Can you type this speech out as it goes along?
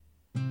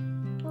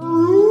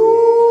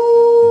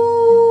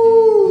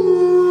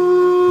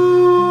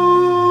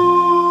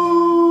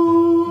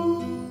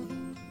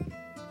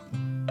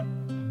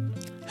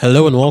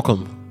Hello and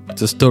welcome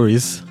to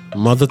Stories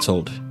Mother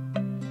Told.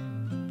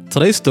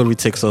 Today's story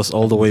takes us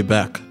all the way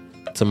back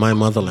to my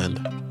motherland,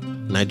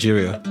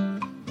 Nigeria.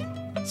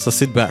 So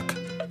sit back,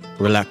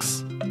 relax,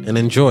 and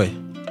enjoy.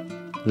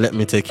 Let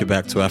me take you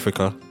back to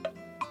Africa.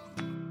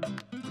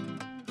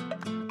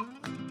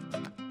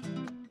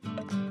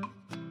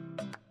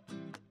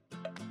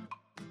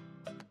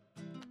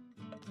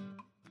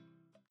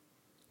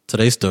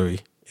 Today's story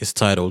is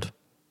titled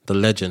The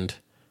Legend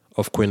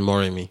of Queen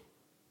Moremi.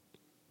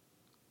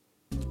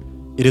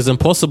 It is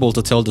impossible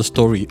to tell the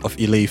story of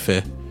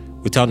Ile-Ife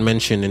without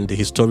mentioning the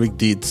historic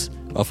deeds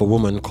of a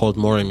woman called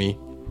Moremi,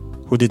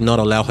 who did not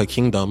allow her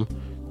kingdom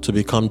to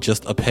become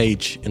just a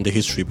page in the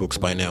history books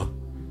by now.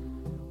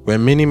 Where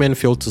many men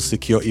failed to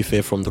secure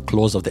Ife from the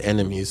claws of the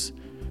enemies,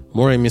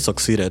 Moremi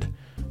succeeded,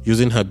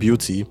 using her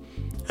beauty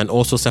and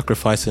also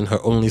sacrificing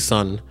her only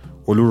son,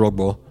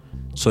 Olurogbo,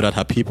 so that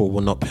her people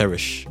would not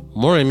perish.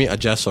 Moremi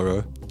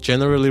Ajasoro,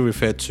 generally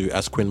referred to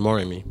as Queen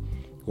Moremi,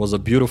 was a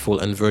beautiful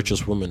and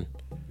virtuous woman.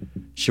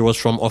 She was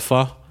from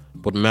Offa,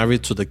 but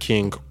married to the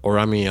king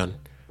Oramiyan,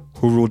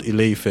 who ruled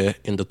Ile-Ife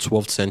in the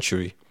 12th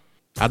century.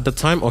 At the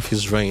time of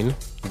his reign,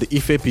 the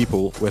Ife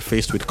people were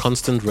faced with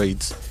constant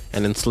raids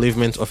and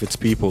enslavement of its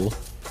people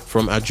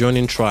from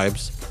adjoining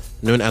tribes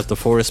known as the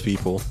Forest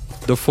People.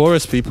 The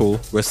Forest People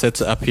were said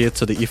to appear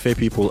to the Ife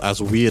people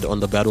as weird on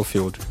the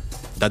battlefield,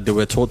 that they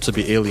were thought to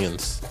be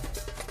aliens.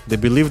 They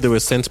believed they were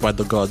sent by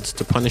the gods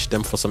to punish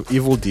them for some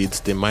evil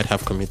deeds they might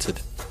have committed.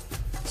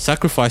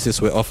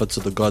 Sacrifices were offered to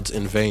the gods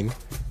in vain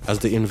as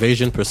the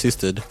invasion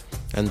persisted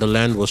and the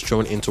land was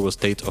thrown into a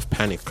state of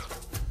panic.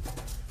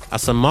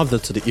 As a mother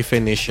to the Ife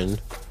nation,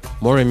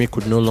 Moremi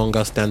could no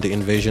longer stand the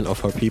invasion of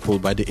her people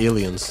by the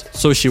aliens,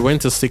 so she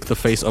went to seek the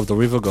face of the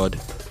river god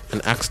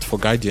and asked for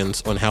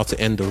guidance on how to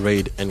end the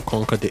raid and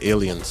conquer the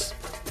aliens.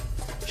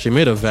 She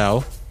made a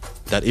vow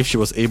that if she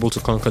was able to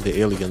conquer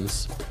the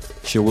aliens,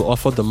 she will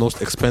offer the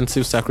most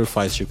expensive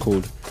sacrifice she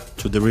could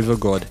to the river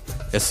god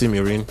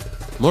Esimirin.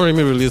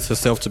 Moremi released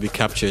herself to be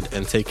captured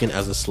and taken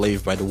as a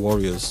slave by the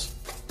warriors.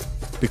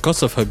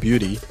 Because of her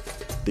beauty,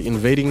 the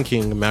invading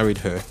king married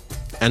her,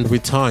 and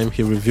with time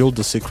he revealed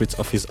the secrets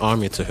of his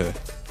army to her.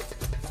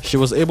 She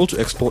was able to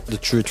exploit the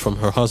truth from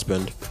her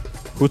husband,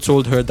 who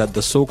told her that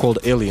the so-called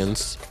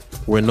aliens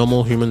were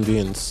normal human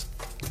beings,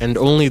 and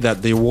only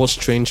that they wore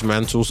strange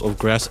mantles of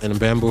grass and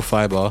bamboo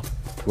fiber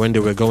when they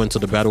were going to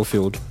the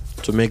battlefield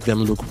to make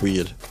them look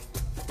weird.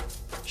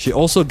 She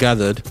also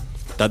gathered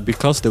that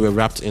because they were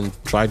wrapped in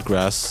dried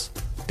grass,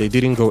 they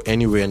didn't go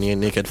anywhere near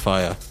naked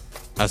fire,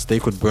 as they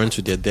could burn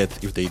to their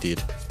death if they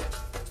did.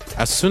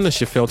 As soon as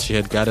she felt she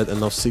had gathered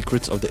enough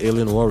secrets of the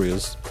alien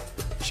warriors,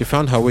 she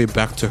found her way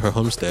back to her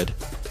homestead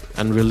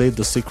and relayed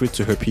the secret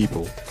to her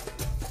people.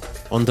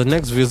 On the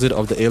next visit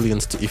of the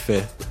aliens to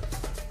Ife,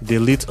 they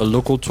lit a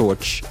local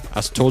torch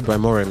as told by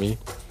Moremi,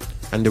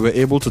 and they were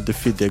able to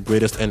defeat their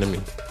greatest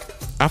enemy.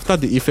 After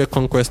the Ife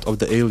conquest of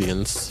the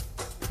aliens,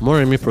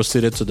 Moremi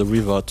proceeded to the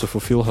river to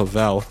fulfill her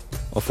vow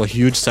of a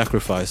huge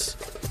sacrifice.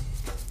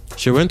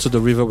 She went to the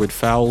river with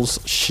fowls,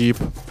 sheep,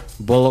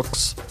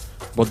 bullocks,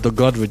 but the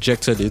god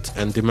rejected it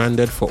and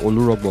demanded for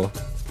Olurogbo,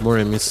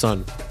 Moremi's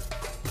son.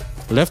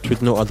 Left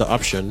with no other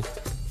option,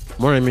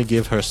 Moremi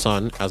gave her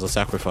son as a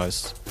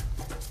sacrifice.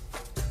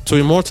 To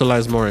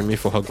immortalize Moremi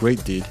for her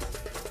great deed,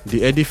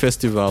 the Edi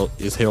festival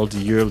is held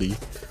yearly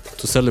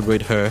to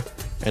celebrate her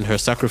and her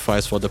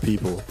sacrifice for the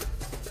people.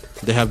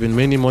 There have been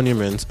many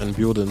monuments and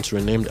buildings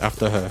renamed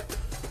after her.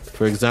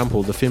 For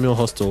example, the female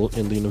hostel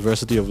in the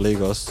University of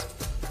Lagos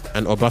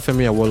and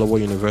Obafemi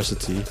Awolowo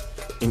University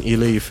in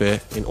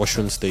Ile-Ife in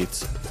Osun State.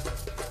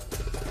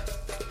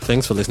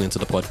 Thanks for listening to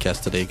the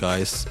podcast today,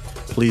 guys.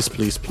 Please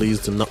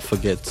do not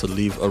forget to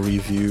leave a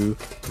review,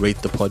 rate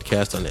the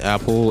podcast on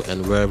Apple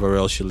and wherever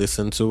else you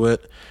listen to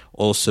it.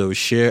 Also,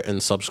 share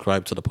and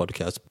subscribe to the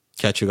podcast.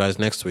 Catch you guys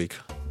next week.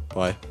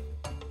 Bye.